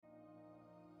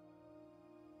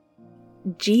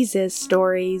Jesus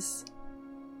stories.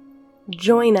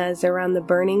 Join us around the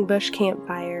burning bush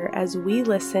campfire as we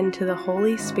listen to the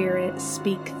Holy Spirit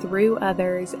speak through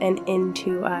others and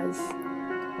into us.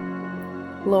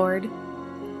 Lord,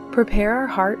 prepare our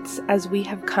hearts as we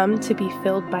have come to be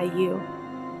filled by you.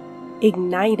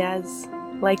 Ignite us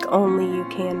like only you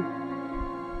can.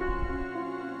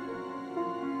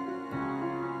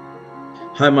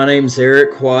 Hi, my name's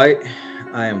Eric White.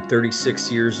 I am 36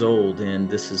 years old, and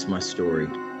this is my story.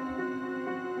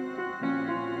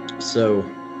 So,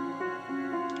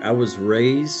 I was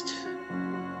raised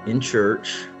in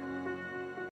church,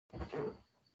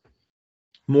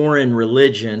 more in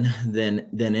religion than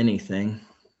anything,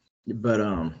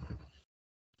 but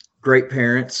great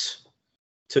parents,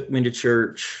 took me to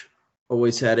church,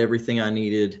 always had everything I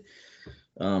needed,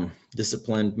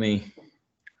 disciplined me.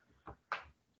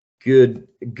 Good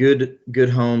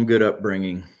home, good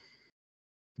upbringing.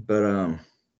 But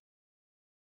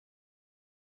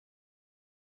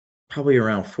probably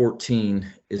around 14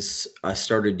 is I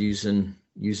started using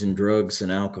drugs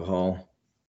and alcohol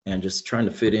and just trying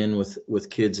to fit in with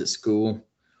kids at school,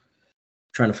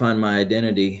 trying to find my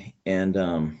identity. And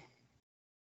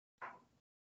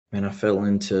I fell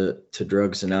into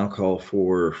drugs and alcohol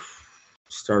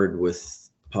started with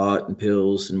pot and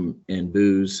pills and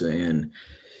booze, and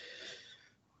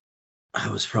I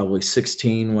was probably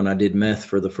 16 when I did meth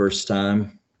for the first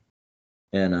time.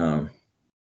 And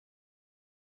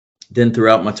then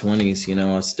throughout my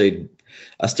 20s,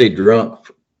 I stayed drunk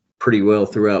pretty well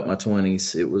throughout my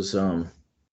 20s. It was I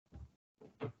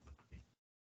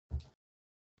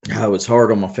was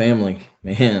hard on my family,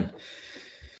 man.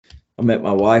 I met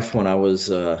my wife when I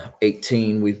was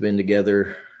 18. We've been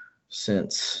together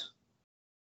since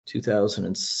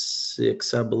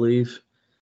 2006, I believe,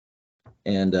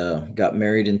 and got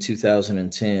married in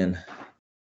 2010.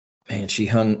 Man, she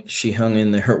hung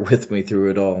in there with me through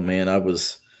it all, man. I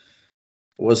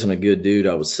wasn't a good dude.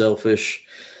 I was selfish,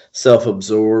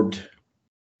 self-absorbed.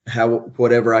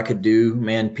 Whatever I could do,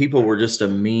 man, people were just a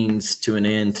means to an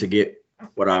end to get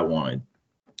what I wanted.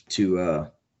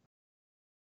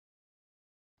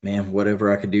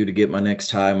 Whatever I could do to get my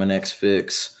next high, my next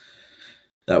fix.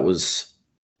 That was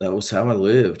how I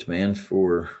lived, man,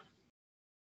 for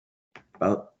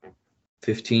about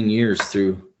 15 years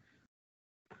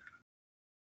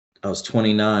I was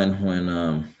 29 when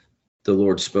the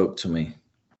Lord spoke to me.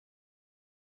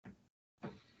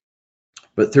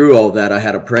 But through all that, I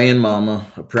had a praying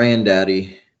mama, a praying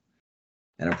daddy,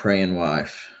 and a praying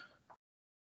wife.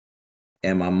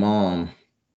 And my mom,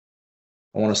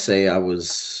 I want to say it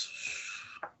was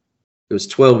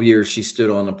 12 years she stood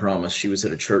on the promise. She was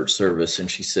at a church service, and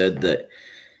she said that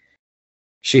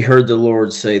she heard the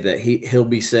Lord say that he'll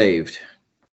be saved.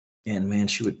 And man,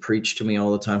 she would preach to me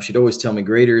all the time. She'd always tell me,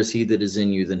 greater is he that is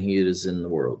in you than he that is in the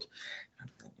world.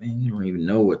 Man, you don't even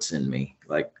know what's in me.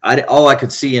 Like all I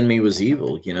could see in me was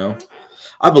evil,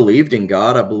 I believed in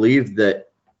God. I believed that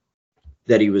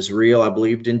he was real. I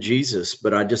believed in Jesus,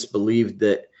 but I just believed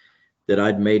that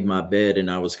I'd made my bed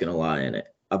and I was going to lie in it.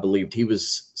 I believed he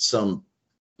was some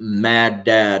mad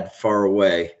dad far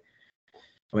away.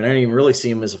 I mean, I didn't even really see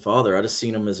him as a father. I just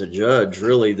seen him as a judge,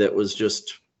 really, that was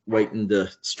just waiting to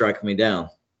strike me down,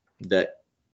 that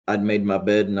I'd made my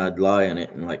bed and I'd lie in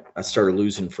it. And like, I started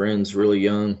losing friends really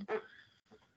young.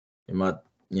 In my,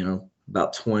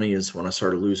 about 20 is when I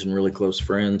started losing really close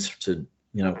friends to,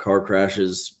 car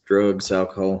crashes, drugs,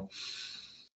 alcohol.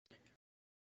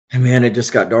 And man, it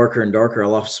just got darker and darker. I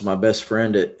lost my best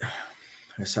friend I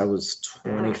guess I was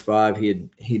 25.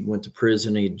 He'd went to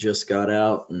prison. He'd just got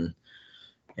out and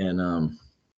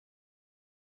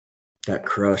that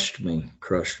crushed me.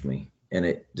 And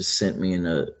it just sent me in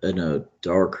a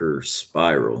darker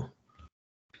spiral.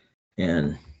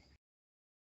 And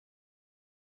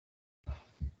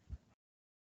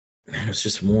man, it's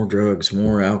just more drugs,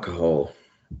 more alcohol.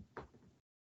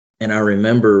 And I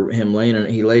remember him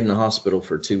he laid in the hospital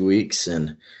for 2 weeks,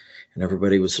 and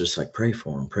everybody was just like, pray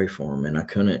for him. And I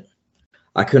couldn't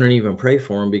even pray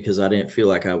for him because I didn't feel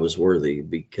like I was worthy,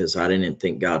 because I didn't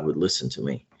think God would listen to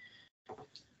me.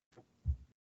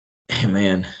 And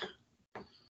man,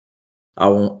 I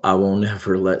won't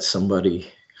ever let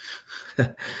somebody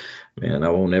man, I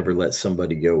won't ever let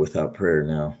somebody go without prayer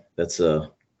now. That's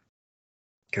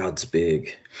God's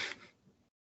big.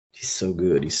 He's so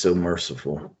good. He's so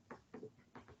merciful.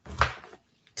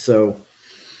 So,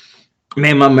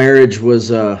 man, my marriage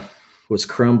was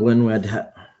crumbling.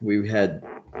 We had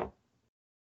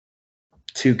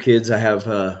 2 kids. I have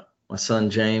my son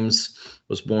James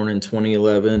was born in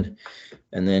 2011,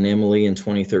 and then Emily in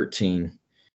 2013.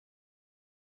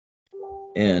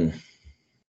 And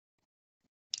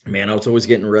Man, I was always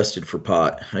getting arrested for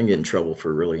pot. I didn't get in trouble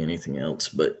for really anything else,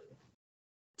 but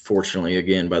fortunately,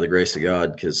 again, by the grace of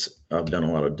God, because I've done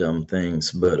a lot of dumb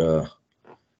things, but I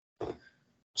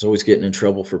was always getting in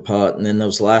trouble for pot. And then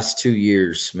those last 2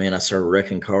 years, man, I started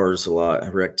wrecking cars a lot. I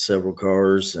wrecked several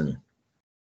cars, and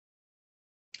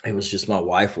it was just my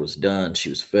wife was done. She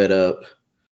was fed up.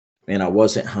 Man, I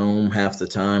wasn't home half the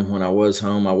time. When I was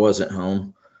home, I wasn't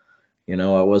home.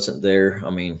 I wasn't there. I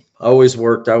mean, I always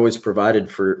worked. I always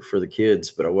provided for the kids,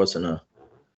 but I wasn't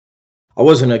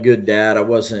a good dad.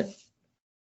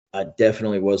 I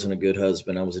definitely wasn't a good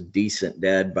husband. I was a decent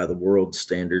dad by the world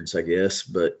standards, I guess,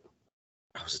 but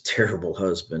I was a terrible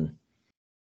husband.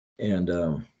 And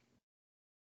man,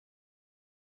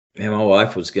 my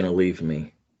wife was going to leave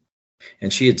me,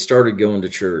 and she had started going to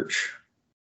church.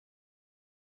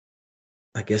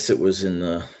 I guess it was in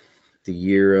the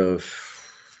year of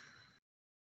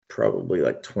probably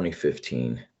like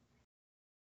 2015.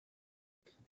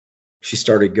 She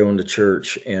started going to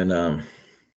church, and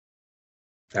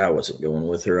I wasn't going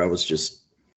with her. I was just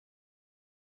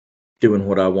doing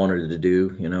what I wanted to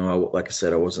do. Like I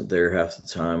said, I wasn't there half the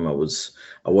time.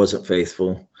 I wasn't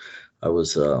faithful. I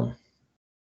was, I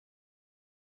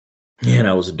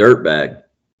was a dirtbag,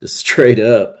 just straight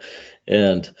up.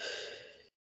 And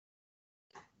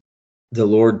the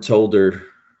Lord told her,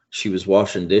 she was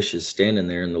washing dishes, standing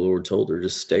there, and the Lord told her,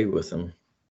 just stay with him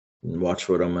and watch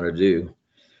what I'm going to do.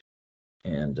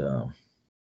 And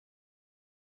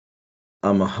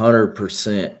I'm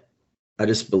 100%. I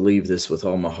just believe this with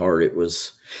all my heart.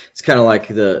 It's kind of like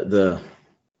the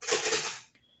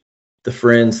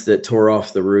friends that tore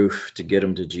off the roof to get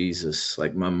them to Jesus.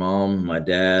 Like my mom, my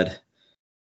dad,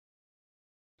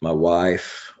 my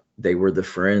wife, they were the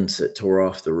friends that tore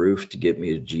off the roof to get me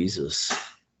to Jesus.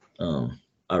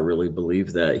 I really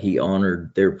believe that he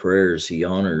honored their prayers. He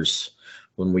honors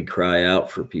when we cry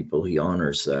out for people. He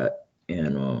honors that.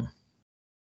 And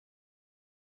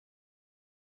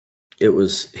it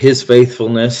was his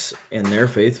faithfulness and their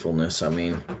faithfulness. I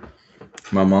mean,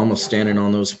 my mom was standing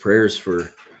on those prayers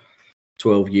for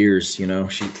 12 years.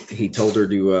 He told her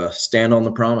to stand on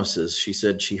the promises. She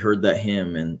said she heard that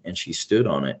hymn and she stood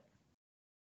on it.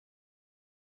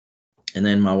 And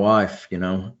then my wife,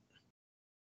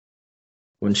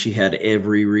 when she had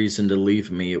every reason to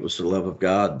leave me, it was the love of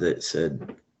God that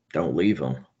said, don't leave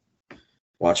him.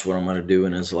 Watch what I'm going to do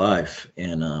in his life.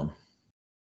 And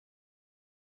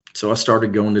so I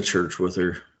started going to church with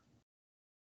her.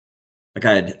 Like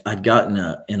I'd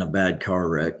gotten in a bad car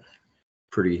wreck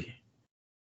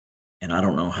and I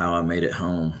don't know how I made it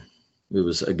home. It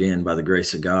was, again, by the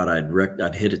grace of God.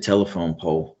 I'd hit a telephone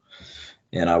pole,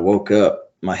 and I woke up.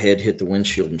 My head hit the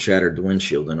windshield and shattered the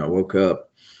windshield, and I woke up.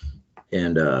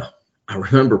 And I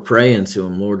remember praying to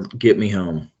him, Lord, get me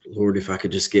home. Lord, if I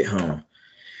could just get home.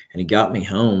 And he got me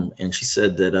home. And she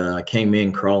said that I came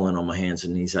in crawling on my hands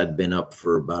and knees. I'd been up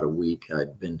for about a week.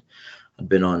 I'd been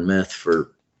on meth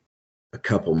for a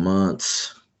couple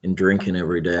months and drinking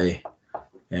every day.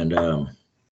 And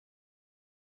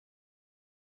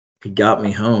he got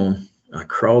me home. I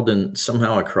crawled in.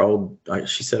 Somehow I crawled.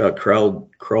 She said I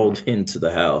crawled into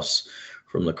the house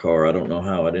from the car. I don't know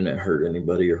how. I didn't hurt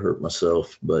anybody or hurt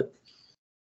myself, but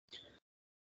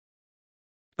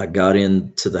I got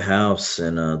into the house,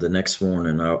 and the next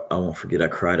morning, I won't forget, I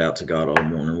cried out to God all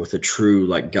morning with a true,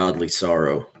 like, godly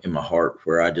sorrow in my heart,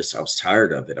 where I was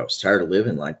tired of it. I was tired of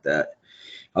living like that.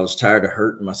 I was tired of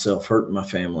hurting myself, hurting my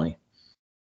family.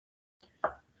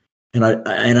 And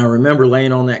I remember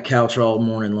laying on that couch all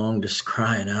morning long, just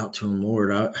crying out to him,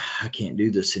 Lord, I can't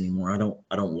do this anymore. I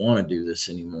don't want to do this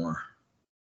anymore.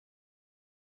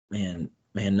 Man,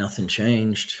 nothing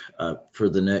changed for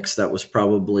the next, that was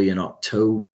probably in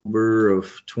October of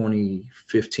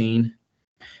 2015.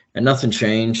 And nothing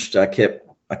changed. I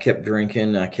kept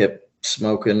drinking. I kept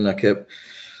smoking. I kept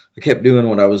doing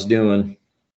what I was doing.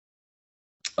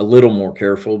 A little more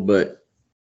careful, but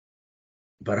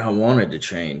I wanted to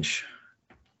change.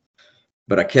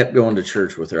 But I kept going to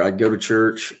church with her. I'd go to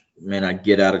church, man, I'd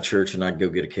get out of church and I'd go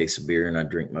get a case of beer and I'd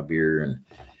drink my beer. And,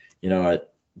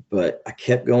 but I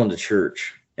kept going to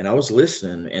church and I was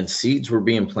listening, and seeds were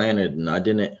being planted, and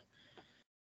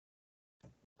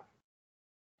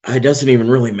it doesn't even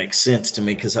really make sense to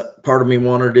me, because part of me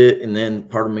wanted it, and then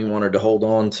part of me wanted to hold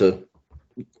on to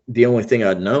the only thing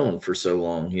I'd known for so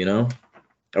long.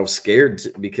 I was scared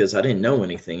because I didn't know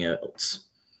anything else.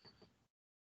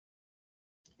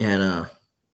 And it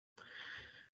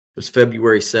was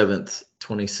February 7th,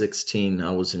 2016.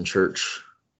 I was in church,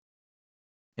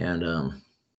 and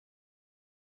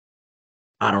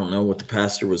I don't know what the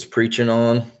pastor was preaching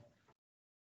on,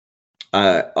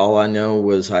 All I know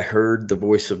was I heard the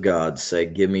voice of God say,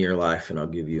 "Give me your life and I'll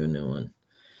give you a new one."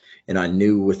 And I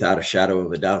knew without a shadow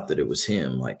of a doubt that it was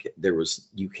him. Like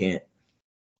you can't,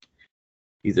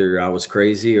 either I was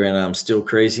crazy and I'm still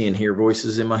crazy and hear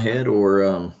voices in my head,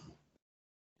 or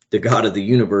the God of the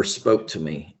universe spoke to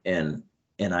me. And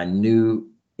I knew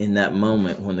in that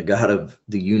moment when the God of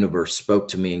the universe spoke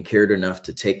to me and cared enough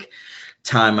to take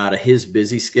time out of his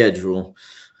busy schedule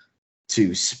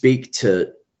to speak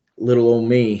to little old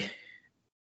me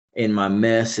in my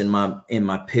mess, in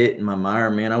my pit, in my mire,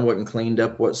 man, I wasn't cleaned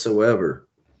up whatsoever.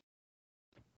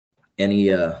 And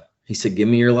he said, "Give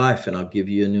me your life and I'll give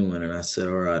you a new one." And I said,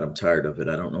 "All right, I'm tired of it.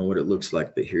 I don't know what it looks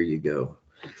like, but here you go."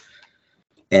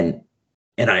 And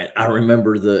I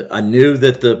remember I knew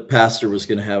that the pastor was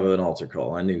going to have an altar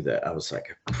call. I knew that. I was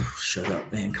like, "Shut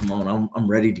up, man. Come on. I'm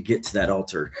ready to get to that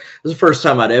altar." It was the first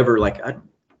time I'd ever, I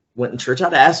went in church.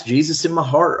 I'd asked Jesus in my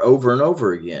heart over and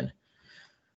over again,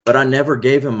 but I never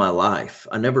gave him my life.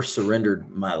 I never surrendered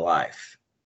my life.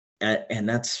 And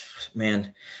that's,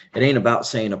 man, it ain't about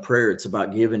saying a prayer. It's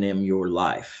about giving him your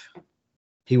life.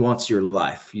 He wants your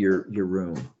life, your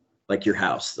room, like your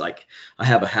house. Like I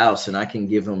have a house and I can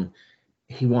give him,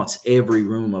 he wants every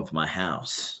room of my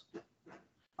house.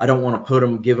 I don't want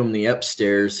to give him the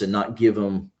upstairs and not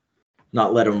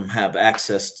let him have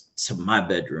access to my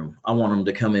bedroom. I want him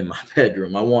to come in my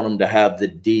bedroom. I want him to have the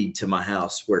deed to my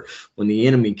house, where when the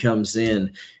enemy comes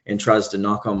in and tries to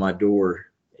knock on my door,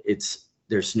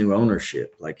 there's new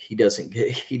ownership. Like he doesn't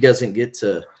get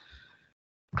to.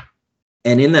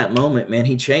 And in that moment, man,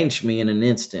 he changed me in an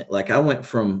instant. Like I went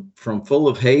from full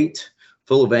of hate,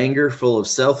 full of anger, full of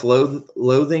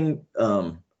self-loathing,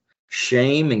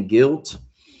 shame and guilt,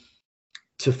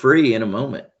 to free in a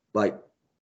moment. Like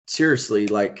seriously,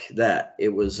 like that. It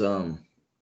was I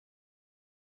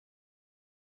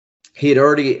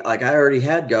already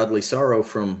had godly sorrow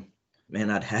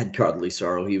I'd had godly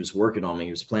sorrow. He was working on me.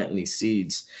 He was planting these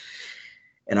seeds.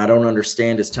 And I don't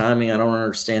understand his timing. I don't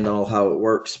understand how it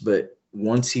works. But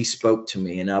once he spoke to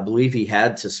me, and I believe he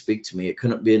had to speak to me, it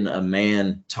couldn't have been a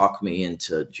man talk me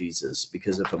into Jesus.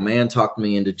 Because if a man talked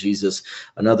me into Jesus,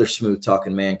 another smooth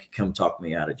talking man could come talk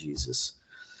me out of Jesus.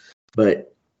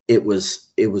 But it was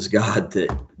God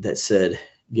that said,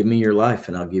 "Give me your life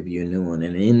and I'll give you a new one."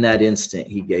 And in that instant,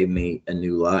 he gave me a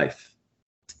new life,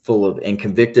 and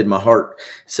convicted my heart.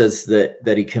 Says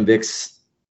that he convicts,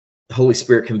 the Holy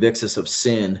Spirit convicts us of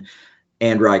sin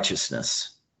and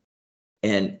righteousness.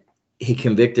 And he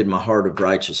convicted my heart of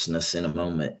righteousness in a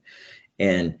moment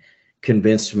and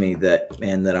convinced me that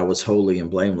I was holy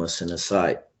and blameless in his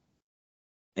sight.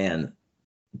 And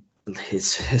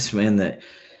it's man, that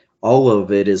all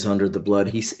of it is under the blood.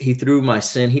 He threw my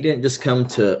sin. He didn't just come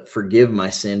to forgive my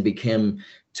sin, became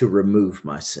to remove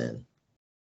my sin,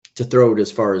 to throw it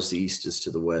as far as the east is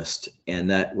to the west. And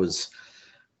that was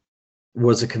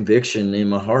a conviction in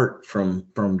my heart from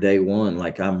day one.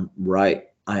 Like I'm right.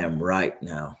 I am right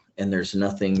now. And there's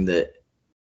nothing that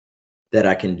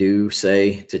I can do,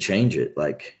 say to change it.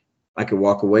 Like I could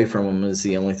walk away from him is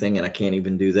the only thing. And I can't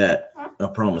even do that. I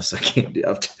promise I can't do.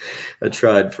 I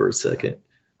tried for a second.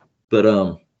 But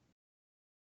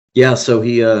yeah, so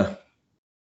he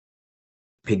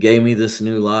gave me this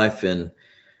new life, and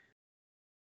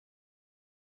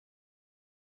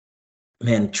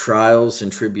man, trials and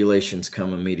tribulations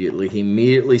come immediately. He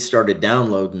immediately started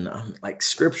downloading like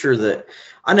scripture that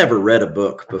I never read a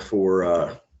book before.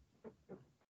 I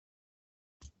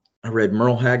read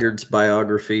Merle Haggard's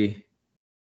biography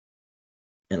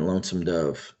and Lonesome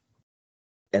Dove,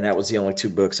 and that was the only two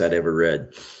books I'd ever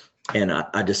read. And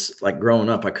I just, like, growing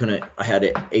up, I had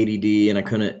ADD and I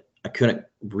couldn't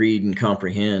read and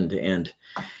comprehend. And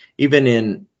even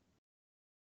in,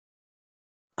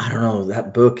 I don't know,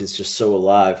 that book is just so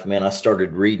alive, man. I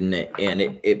started reading it and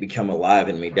it became alive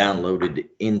in me, downloaded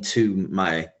into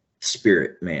my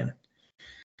spirit, man.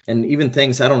 And even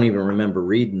things I don't even remember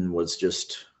reading was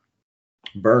just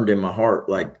burned in my heart.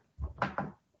 Like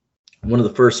one of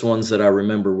the first ones that I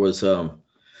remember was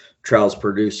trials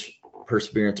produce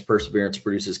perseverance. Perseverance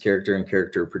produces character, and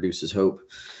character produces hope.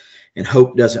 And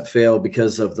hope doesn't fail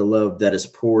because of the love that is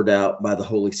poured out by the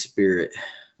Holy Spirit.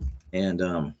 And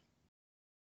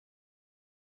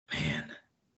man,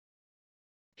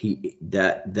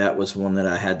 that was one that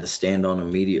I had to stand on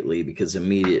immediately, because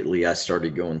immediately I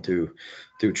started going through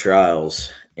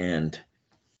trials. And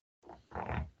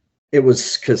it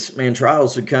was because, man,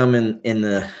 trials would come in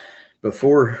the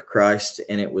before Christ,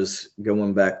 and it was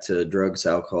going back to drugs,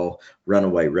 alcohol, run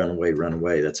away.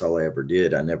 That's all I ever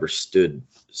did. I never stood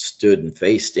and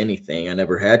faced anything. I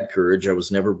never had courage. I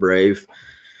was never brave.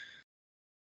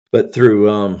 But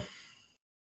through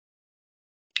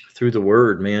through the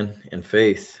word, man, and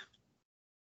faith.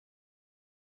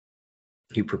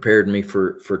 He prepared me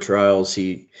for trials.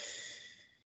 He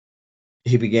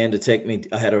began to take me.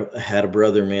 I had a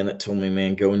brother, man, that told me,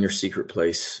 man, go in your secret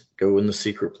place, go in the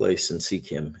secret place and seek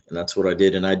him. And that's what I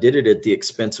did. And I did it at the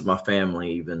expense of my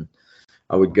family. Even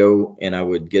I would go and I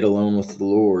would get alone with the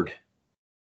Lord.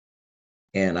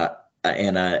 And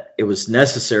it was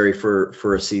necessary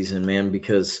for a season, man,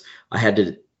 because I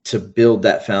had to build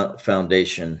that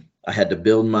foundation. I had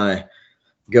to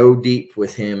go deep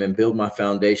with him and build my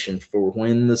foundation for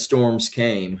when the storms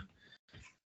came,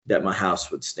 that my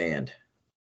house would stand.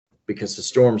 Because the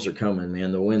storms are coming,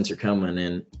 man, the winds are coming,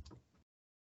 and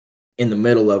in the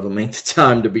middle of them ain't the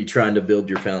time to be trying to build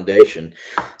your foundation.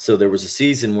 So there was a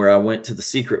season where I went to the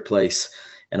secret place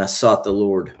and I sought the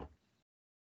Lord.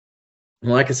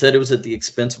 And like I said, it was at the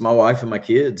expense of my wife and my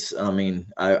kids. I mean,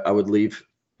 I would leave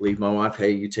my wife,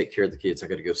 hey, you take care of the kids. I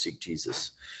got to go seek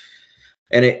Jesus.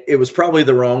 And it was probably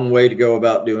the wrong way to go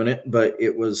about doing it, but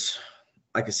it was,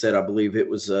 like I said, I believe it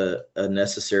was a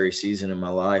necessary season in my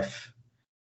life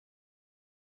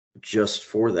just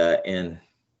for that. And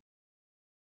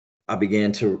I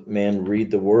began to, man,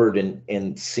 read the word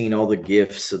and seen all the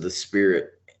gifts of the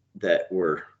Spirit that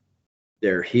were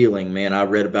there healing, man. I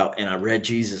read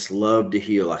Jesus loved to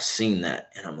heal. I seen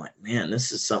that. And I'm like, man,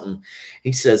 this is something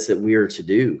he says that we are to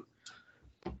do.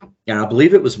 And I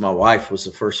believe it was my wife was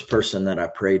the first person that I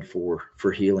prayed for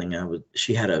healing.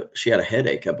 She had a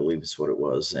headache, I believe is what it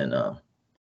was. And I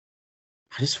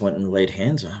just went and laid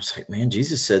hands on her. I was like, man,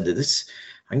 Jesus said that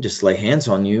I can just lay hands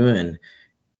on you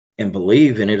and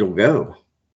believe and it'll go.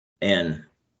 And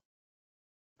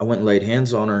I went and laid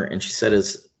hands on her, and she said,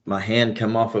 as my hand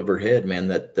come off of her head, man,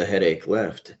 that the headache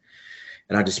left.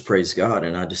 And I just praised God,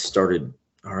 and I just started,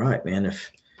 all right, man,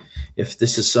 if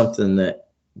this is something that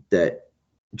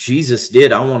Jesus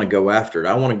did, I want to go after it.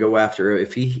 I want to go after it.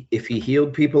 If he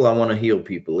healed people, I want to heal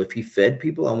people. If he fed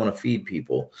people, I want to feed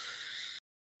people.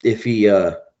 If he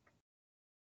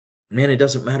man, it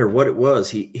doesn't matter what it was.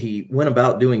 He went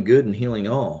about doing good and healing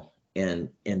all. And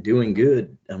doing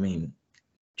good, I mean,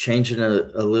 changing a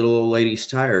little old lady's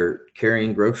tire,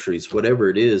 carrying groceries, whatever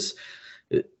it is,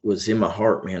 it was in my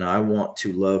heart, man. I want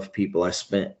to love people. I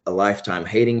spent a lifetime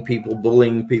hating people,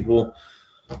 bullying people.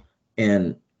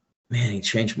 And man, he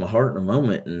changed my heart in a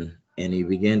moment, and he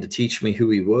began to teach me who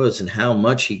he was and how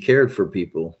much he cared for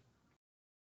people.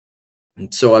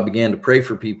 And so I began to pray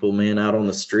for people, man, out on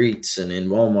the streets and in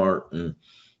Walmart and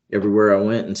everywhere I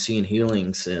went, and seeing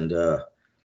healings. And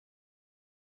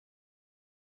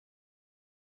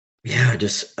yeah,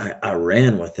 I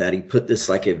ran with that. He put this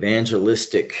like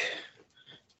evangelistic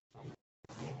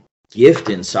gift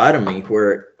inside of me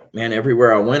where, man,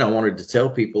 everywhere I went, I wanted to tell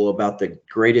people about the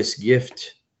greatest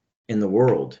gift in the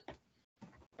world.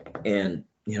 And,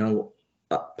 you know,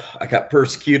 I got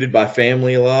persecuted by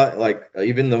family a lot, like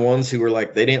even the ones who were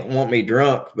like, they didn't want me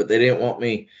drunk, but they didn't want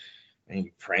me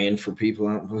praying for people.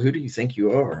 Well, who do you think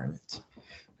you are? And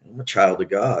I'm a child of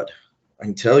God. I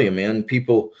can tell you, man,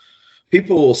 people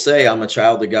will say I'm a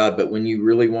child of God, but when you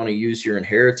really want to use your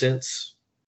inheritance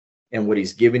and what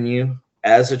he's given you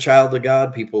as a child of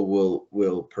God, people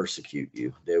will persecute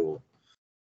you. They'll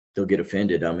get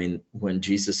offended. I mean, when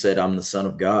Jesus said, I'm the Son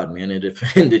of God, man, it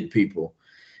offended people.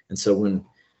 And so when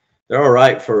they're all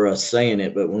right for us saying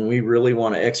it, but when we really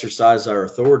want to exercise our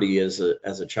authority as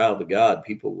a child of God,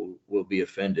 people will be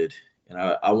offended. And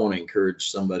I want to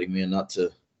encourage somebody, man,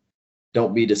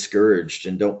 don't be discouraged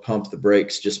and don't pump the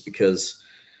brakes just because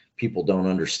people don't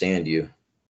understand you,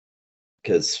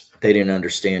 because they didn't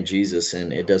understand Jesus,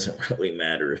 and it doesn't really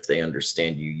matter if they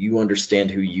understand you. You understand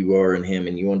who you are in him,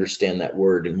 and you understand that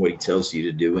word and what he tells you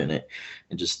to do in it,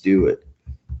 and just do it.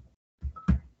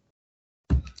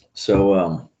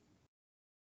 So,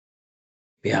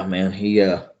 yeah, man, he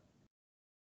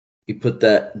put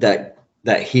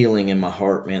that healing in my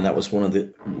heart, man. That was one of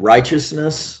the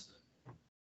righteousness,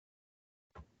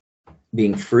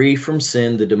 being free from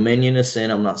sin, the dominion of sin.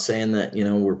 I'm not saying that,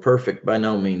 we're perfect by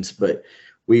no means, but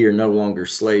we are no longer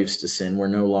slaves to sin. We're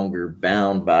no longer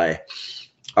bound by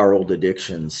our old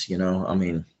addictions. I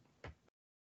mean,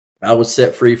 I was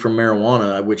set free from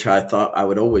marijuana, which I thought I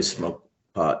would always smoke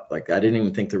pot. Like, I didn't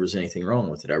even think there was anything wrong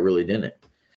with it. I really didn't.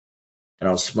 And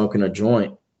I was smoking a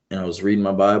joint, and I was reading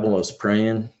my Bible. I was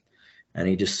praying, and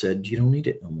he just said, you don't need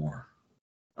it no more.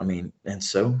 I mean, and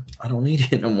so I don't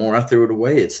need it no more. I threw it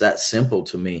away. It's that simple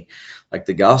to me. Like,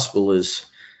 the gospel is,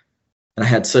 and I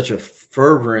had such a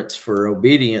fervence for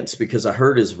obedience because I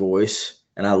heard his voice,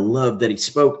 and I loved that he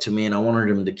spoke to me, and I wanted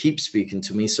him to keep speaking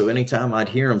to me. So anytime I'd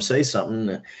hear him say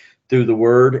something through the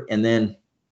word, and then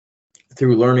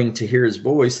through learning to hear his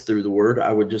voice through the word,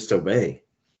 I would just obey.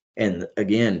 And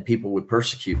again, people would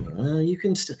persecute me. Well, you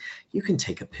can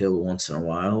take a pill once in a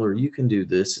while, or you can do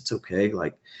this. It's okay.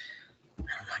 Like, I'm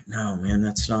like, no, man,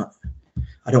 that's not,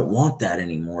 I don't want that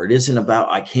anymore. It isn't about,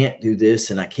 I can't do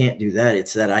this and I can't do that.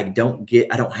 It's that I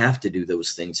don't have to do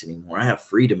those things anymore. I have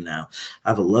freedom now. I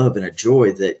have a love and a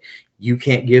joy that you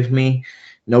can't give me.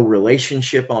 No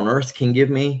relationship on earth can give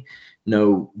me.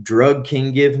 No drug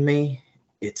can give me.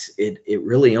 It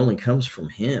really only comes from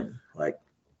him. Like,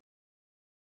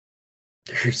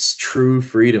 there's true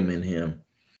freedom in him.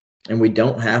 And we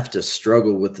don't have to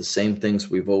struggle with the same things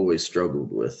we've always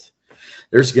struggled with.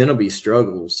 There's going to be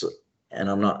struggles,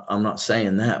 and I'm not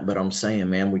saying that, but I'm saying,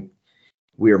 man,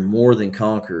 we are more than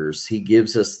conquerors. He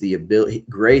gives us the ability.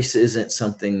 Grace isn't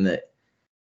something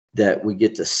that we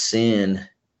get to sin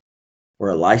or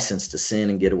a license to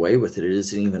sin and get away with it. It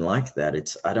isn't even like that.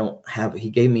 He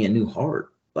gave me a new heart.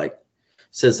 Like,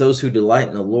 says those who delight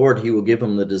in the Lord, he will give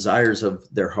them the desires of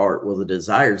their heart. Well, the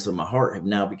desires of my heart have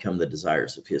now become the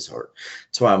desires of his heart.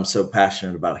 That's why I'm so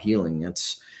passionate about healing.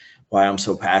 That's why I'm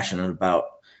so passionate about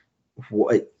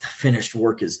what the finished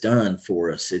work has done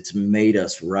for us. It's made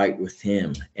us right with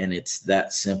him. And it's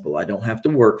that simple. I don't have to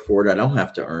work for it. I don't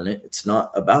have to earn it. It's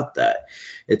not about that.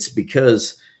 It's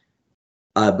because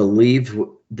I believe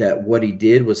that what he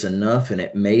did was enough, and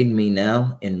it made me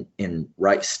now in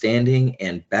right standing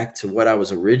and back to what I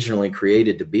was originally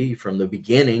created to be from the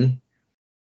beginning.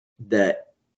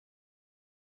 That,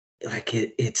 like,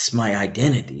 it's my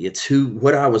identity. It's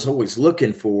what I was always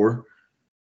looking for.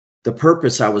 The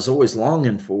purpose I was always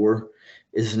longing for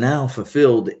is now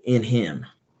fulfilled in him.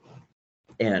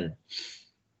 And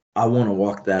I want to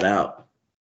walk that out.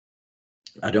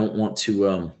 I don't want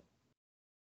to,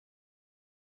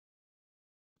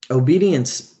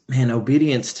 obedience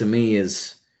to me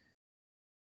is,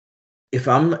 if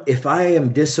I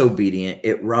am disobedient,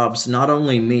 it robs not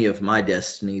only me of my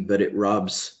destiny, but it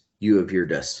robs you of your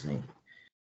destiny.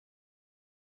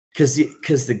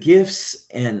 Because the gifts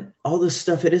and all this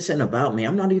stuff, it isn't about me.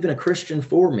 I'm not even a Christian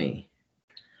for me.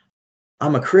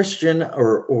 I'm a Christian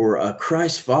or a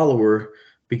Christ follower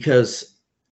because,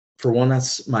 for one,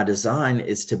 that's my design,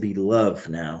 is to be loved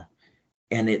now.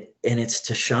 And it's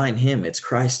to shine him. It's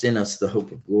Christ in us, the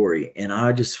hope of glory. And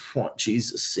I just want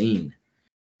Jesus seen.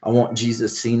 I want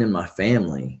Jesus seen in my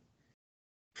family,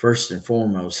 first and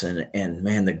foremost. And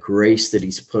man, the grace that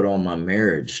he's put on my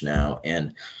marriage now.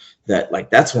 And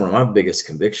that's one of my biggest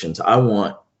convictions. I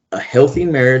want a healthy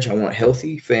marriage. I want a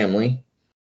healthy family.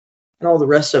 And all the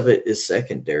rest of it is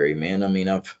secondary, man. I mean,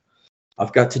 I've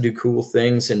got to do cool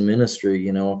things in ministry.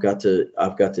 You know, I've got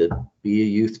to be a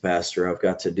youth pastor. I've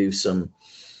got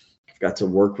to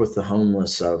work with the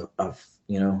homeless.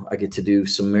 I get to do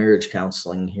some marriage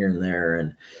counseling here and there,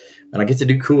 and I get to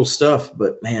do cool stuff.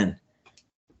 But man,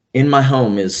 in my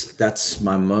home that's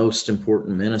my most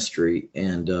important ministry.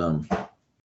 And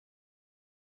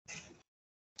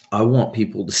I want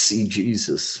people to see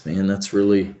Jesus, man. That's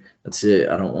it.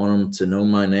 I don't want them to know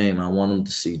my name. I want them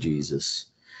to see Jesus.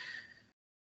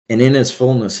 And in his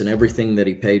fullness and everything that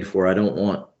he paid for, I don't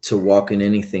want to walk in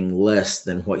anything less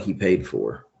than what he paid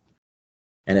for.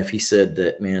 And if he said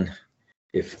that, man,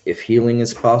 if healing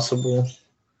is possible,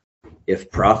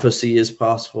 if prophecy is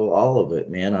possible, all of it,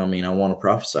 man. I mean, I want to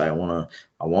prophesy. I want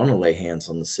to lay hands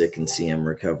on the sick and see him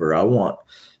recover. I want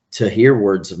to hear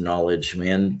words of knowledge,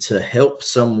 man, to help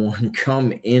someone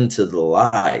come into the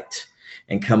light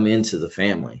and come into the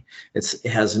family. It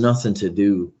has nothing to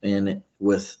do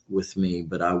with me,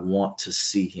 but I want to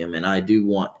see him, and I do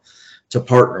want to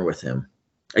partner with him.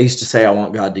 I used to say I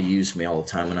want God to use me all the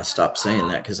time, and I stopped saying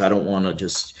that because I don't want to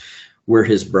just, we're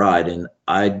his bride, and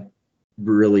I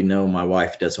really know my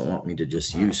wife doesn't want me to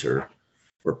just use her.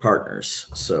 We're partners.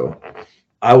 So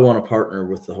I want to partner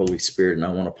with the Holy Spirit, and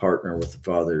I want to partner with the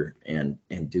Father and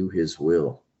do his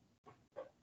will.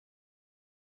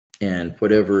 And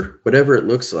whatever it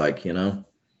looks like, you know.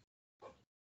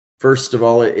 First of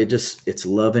all, it's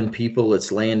loving people.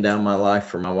 It's laying down my life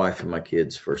for my wife and my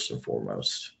kids first and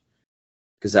foremost.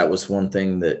 Because that was one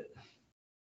thing that,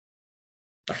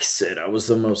 like I said, I was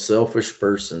the most selfish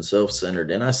person, self-centered.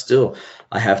 And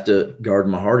I have to guard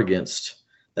my heart against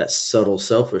that subtle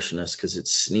selfishness because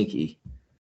it's sneaky.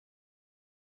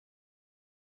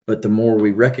 But the more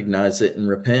we recognize it and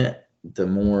repent, the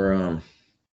more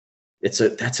that's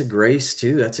a grace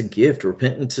too. That's a gift.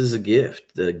 Repentance is a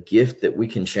gift. The gift that we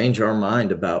can change our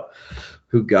mind about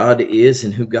who God is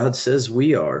and who God says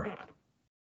we are.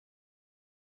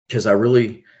 Because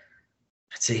I'd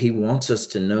say he wants us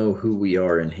to know who we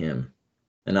are in him.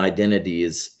 And identity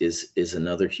is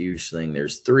another huge thing.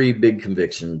 There's 3 big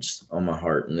convictions on my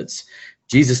heart, and it's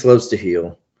Jesus loves to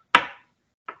heal.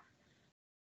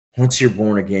 Once you're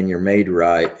born again, you're made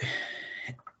right.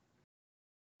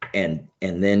 And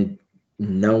then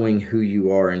knowing who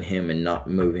you are in him and not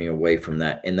moving away from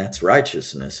that. And that's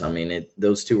righteousness. I mean,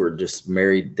 those two are just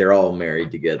married. They're all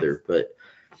married together,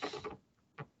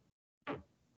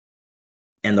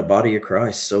 and the body of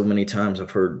Christ. So many times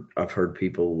I've heard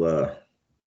people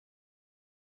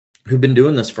who've been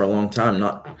doing this for a long time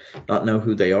not know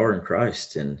who they are in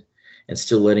Christ, and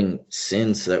still letting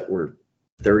sins that were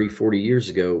 30, 40 years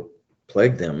ago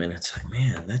plague them. And it's like,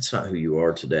 man, that's not who you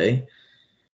are today.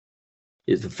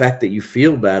 Is the fact that you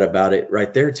feel bad about it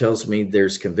right there tells me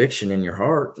there's conviction in your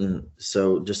heart. And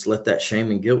so just let that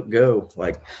shame and guilt go.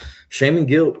 Like, shame and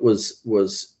guilt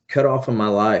was cut off of my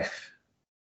life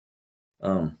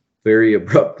very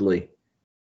abruptly,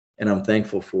 and I'm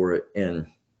thankful for it. And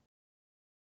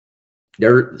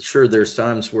there's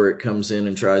times where it comes in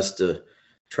and tries to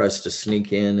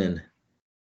sneak in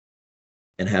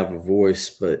and have a voice,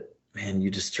 but man, you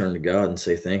just turn to God and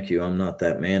say, thank you, I'm not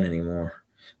that man anymore.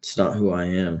 It's not who I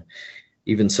am.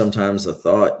 Even sometimes a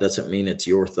thought doesn't mean it's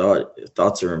your thought.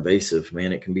 Thoughts are invasive,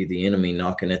 man. It can be the enemy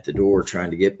knocking at the door, trying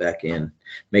to get back in,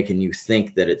 making you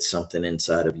think that it's something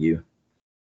inside of you.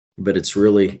 But it's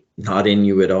really not in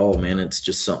you at all, man. It's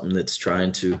just something that's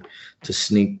trying to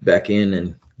sneak back in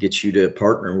and get you to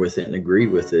partner with it and agree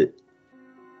with it.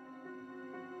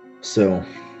 So,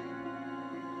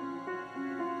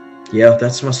 yeah,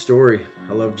 that's my story.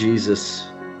 I love Jesus.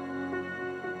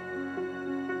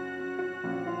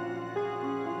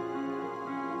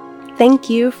 Thank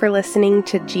you for listening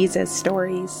to Jesus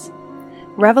Stories.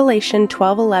 Revelation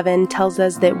 12:11 tells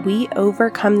us that we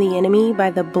overcome the enemy by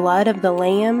the blood of the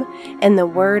Lamb and the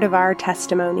word of our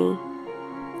testimony.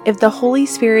 If the Holy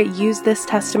Spirit used this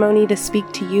testimony to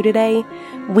speak to you today,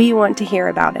 we want to hear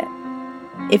about it.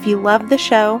 If you love the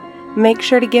show, make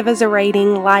sure to give us a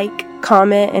rating, like,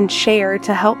 comment, and share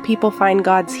to help people find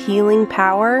God's healing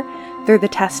power through the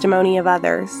testimony of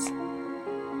others.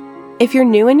 If you're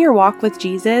new in your walk with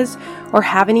Jesus or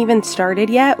haven't even started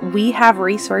yet, we have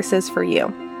resources for you.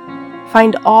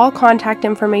 Find all contact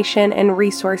information and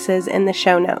resources in the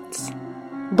show notes.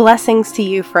 Blessings to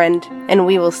you, friend, and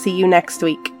we will see you next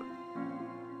week.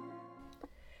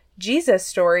 Jesus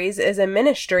Stories is a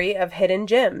ministry of Hidden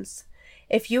Gems.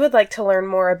 If you would like to learn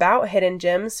more about Hidden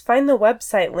Gems, find the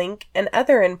website link and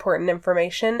other important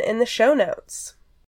information in the show notes.